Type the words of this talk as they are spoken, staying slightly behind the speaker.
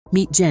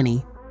Meet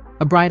Jenny,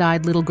 a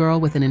bright-eyed little girl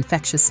with an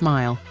infectious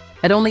smile.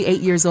 At only 8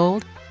 years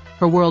old,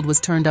 her world was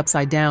turned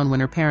upside down when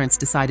her parents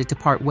decided to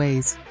part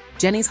ways.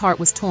 Jenny's heart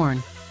was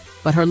torn,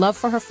 but her love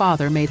for her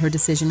father made her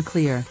decision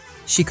clear.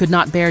 She could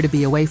not bear to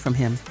be away from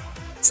him,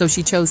 so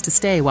she chose to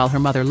stay while her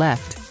mother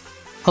left,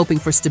 hoping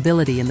for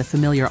stability in the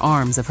familiar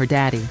arms of her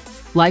daddy.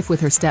 Life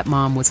with her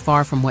stepmom was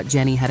far from what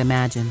Jenny had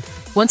imagined.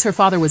 Once her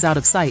father was out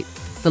of sight,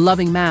 the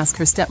loving mask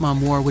her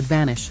stepmom wore would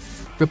vanish,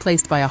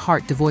 replaced by a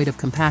heart devoid of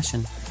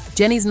compassion.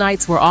 Jenny's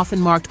nights were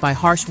often marked by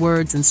harsh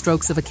words and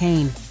strokes of a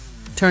cane,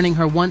 turning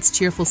her once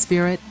cheerful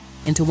spirit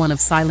into one of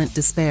silent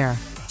despair.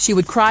 She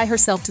would cry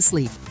herself to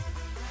sleep,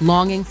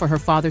 longing for her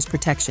father's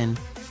protection,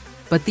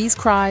 but these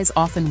cries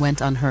often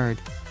went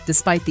unheard.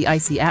 Despite the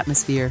icy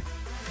atmosphere,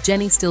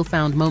 Jenny still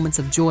found moments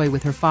of joy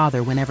with her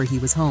father whenever he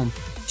was home.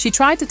 She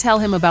tried to tell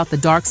him about the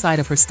dark side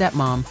of her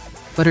stepmom,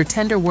 but her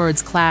tender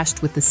words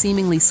clashed with the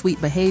seemingly sweet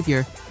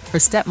behavior her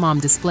stepmom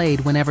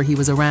displayed whenever he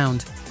was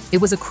around. It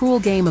was a cruel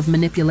game of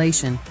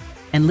manipulation,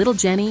 and little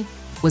Jenny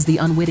was the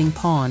unwitting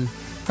pawn.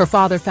 Her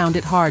father found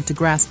it hard to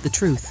grasp the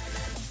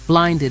truth,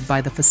 blinded by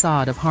the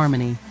facade of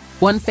harmony.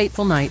 One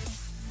fateful night,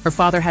 her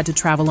father had to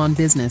travel on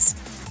business,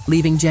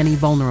 leaving Jenny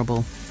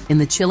vulnerable. In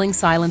the chilling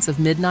silence of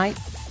midnight,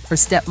 her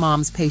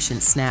stepmom's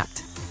patience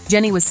snapped.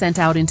 Jenny was sent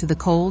out into the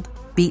cold,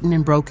 beaten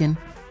and broken.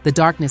 The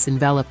darkness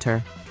enveloped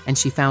her, and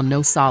she found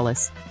no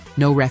solace,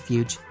 no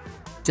refuge,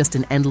 just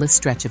an endless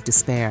stretch of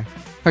despair.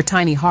 Her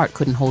tiny heart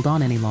couldn't hold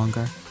on any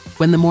longer.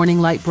 When the morning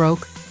light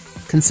broke,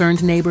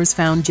 concerned neighbors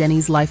found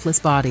Jenny's lifeless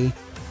body.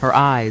 Her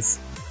eyes,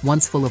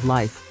 once full of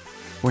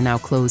life, were now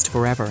closed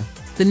forever.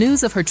 The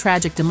news of her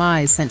tragic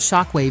demise sent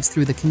shockwaves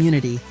through the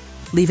community,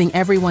 leaving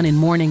everyone in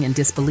mourning and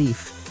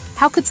disbelief.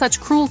 How could such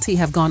cruelty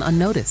have gone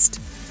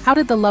unnoticed? How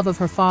did the love of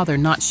her father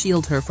not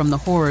shield her from the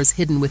horrors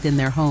hidden within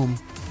their home?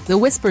 The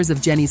whispers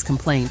of Jenny's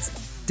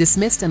complaints,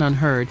 dismissed and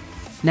unheard,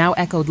 now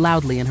echoed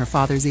loudly in her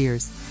father's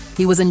ears.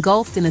 He was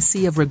engulfed in a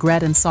sea of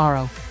regret and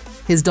sorrow,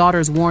 his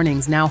daughter's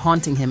warnings now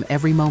haunting him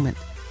every moment.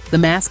 The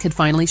mask had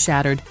finally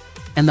shattered,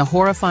 and the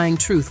horrifying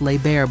truth lay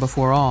bare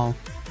before all.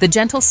 The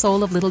gentle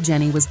soul of little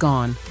Jenny was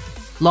gone,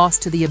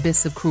 lost to the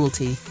abyss of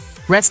cruelty.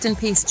 Rest in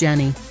peace,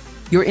 Jenny.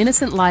 Your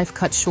innocent life,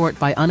 cut short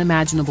by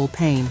unimaginable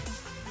pain,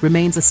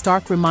 remains a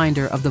stark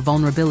reminder of the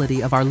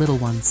vulnerability of our little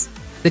ones.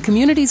 The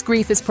community's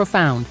grief is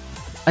profound,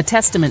 a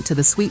testament to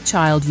the sweet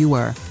child you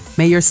were.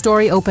 May your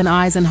story open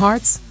eyes and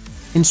hearts,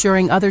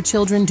 ensuring other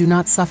children do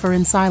not suffer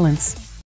in silence.